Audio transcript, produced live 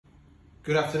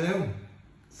Good afternoon.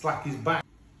 Slacky's back.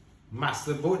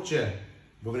 Master Butcher.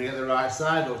 We're going to get the right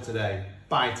side up today.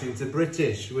 Biting to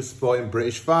British. We're supporting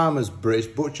British farmers, British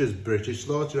butchers, British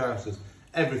slaughterhouses.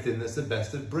 Everything that's the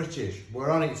best of British.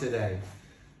 We're on it today.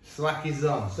 Slacky's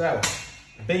on. So,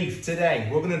 beef today.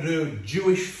 We're going to do a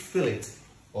Jewish fillet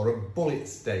or a bullet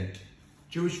steak.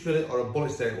 Jewish fillet or a bullet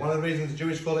steak. One of the reasons the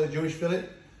Jewish call it a Jewish fillet,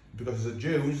 because the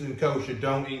Jews in kosher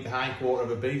don't eat the hindquarter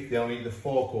of a beef, they only eat the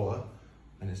forequarter.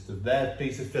 And it's their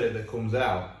piece of fillet that comes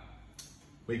out.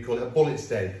 We call it a bullet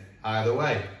steak. Either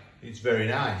way, it's very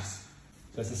nice.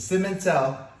 So it's a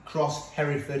Simmental cross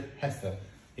Hereford heifer.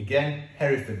 Again,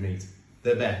 Hereford meat,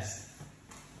 the best.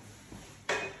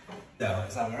 Now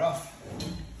let's have her off.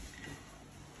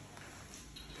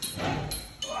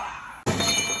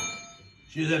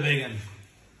 She's a big one.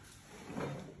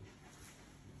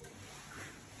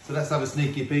 So let's have a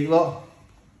sneaky peek, look.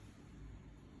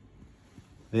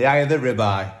 The eye of the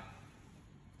ribeye.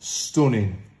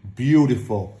 Stunning,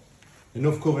 beautiful.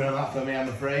 Enough covering on that for me, I'm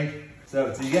afraid.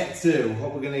 So to get to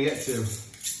what we're going to get to,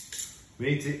 we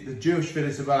need to, the Jewish fillet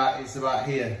is about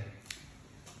here.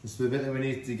 This is the bit that we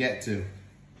need to get to.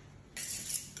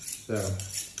 So,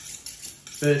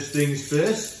 first things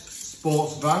first,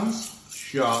 sports vans,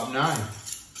 sharp knife.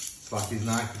 Slacky's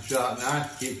knife and sharp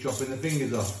knife, keep chopping the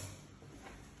fingers off.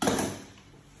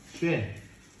 Shin.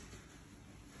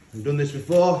 We've done this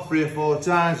before, 3 or 4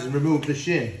 times, and removed the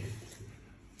shin.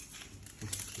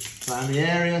 Find the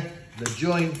area, the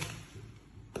joint.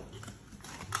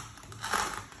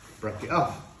 Break it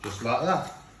off, just like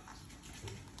that.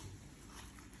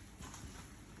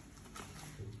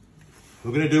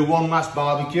 We're going to do one last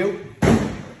barbecue.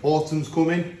 Autumn's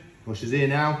coming, Rush is here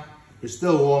now. It's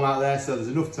still warm out there, so there's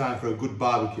enough time for a good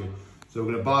barbecue. So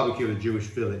we're going to barbecue the Jewish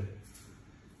fillet.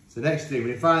 So next thing,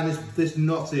 when you find this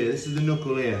knot here, this is the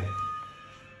knuckle here.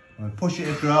 I'm going to push it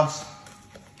across.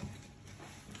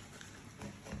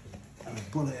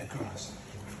 And pull it across.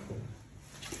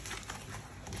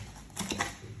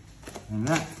 And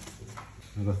that.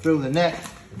 And go through the neck,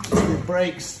 it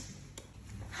breaks.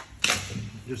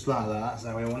 Just like that, that's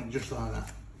how we want it, just like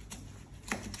that.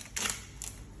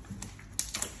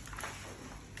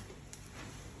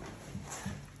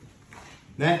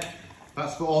 Neck.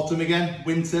 That's for autumn again,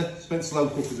 winter, spent slow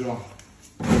cookers on.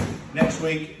 Next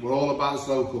week, we're all about the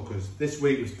slow cookers. This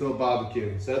week, we're still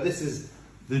barbecuing. So this is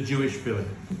the Jewish fillet.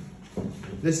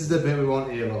 This is the bit we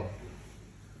want here, look.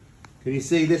 Can you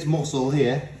see this muscle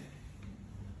here?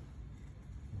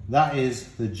 That is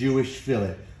the Jewish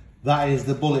fillet. That is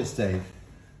the bullet steak.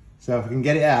 So if we can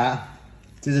get it out,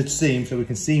 it is a seam, so we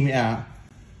can seam it out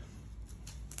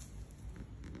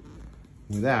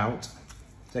without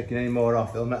taking any more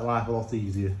off. It'll make life a lot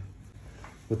easier.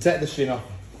 We'll take the shin off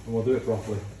and we'll do it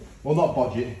properly. We'll not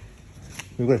bodge it.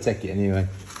 We've got to take it anyway.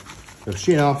 So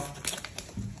shin off.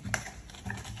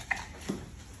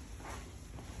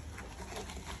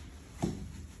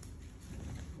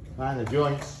 Find the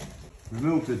joints.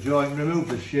 Remove the joint, remove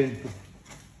the shin.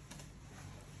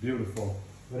 Beautiful.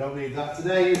 We don't need that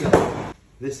today either.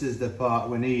 This is the part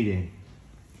we're needing.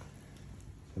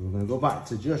 So we're going to go back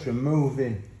to just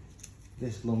removing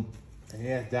this lump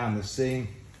here down the seam.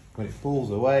 When it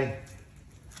pulls away,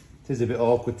 it is a bit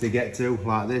awkward to get to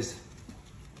like this,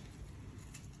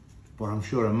 but I'm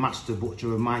sure a master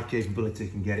butcher of my capability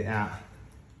can get it out.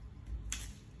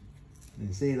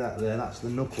 You see that there, that's the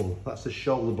knuckle, that's the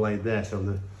shoulder blade there,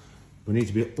 so we need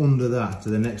to be under that to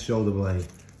the next shoulder blade.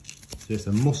 So it's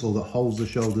the muscle that holds the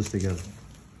shoulders together.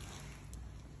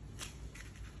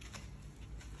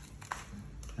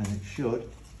 And it should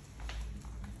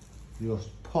just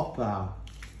pop out.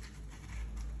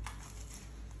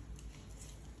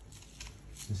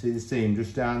 You see the seam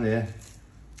just down there.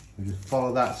 We just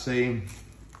follow that seam,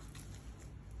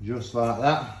 just like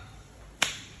that.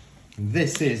 And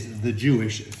this is the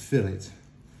Jewish fillet.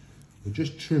 We'll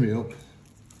just trim it up.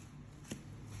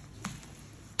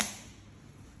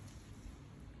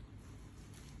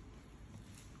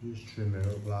 Just trim it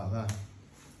up like that.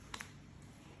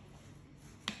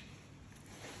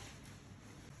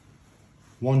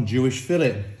 One Jewish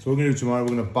fillet. So what we're going to do tomorrow, we're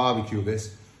going to barbecue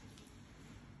this.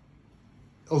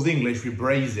 Us English, we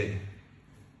braise it.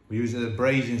 We use it as a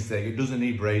braising steak. It doesn't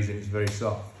need braising, it's very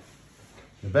soft.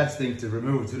 The best thing to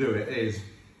remove to do it is,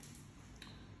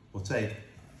 we'll take a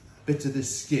bit of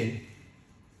this skin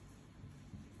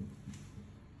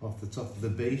off the top of the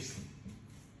beast.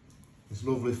 This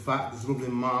lovely fat, this lovely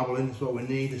marbling, that's what we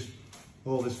need. This,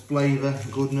 all this flavour,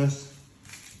 goodness.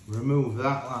 Remove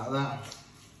that like that.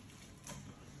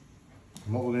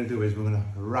 And what we're going to do is we're going to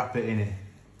wrap it in it.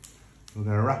 We're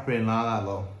going to wrap it in like that,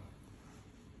 look.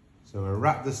 So we'll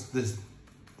wrap this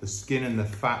the skin and the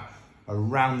fat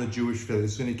around the Jewish fillet.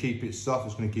 It's going to keep it soft,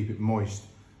 it's going to keep it moist.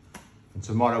 And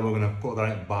tomorrow we're going to put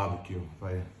that in the barbecue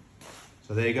for you.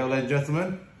 So there you go, ladies and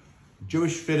gentlemen.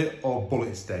 Jewish fillet or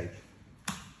bullet steak.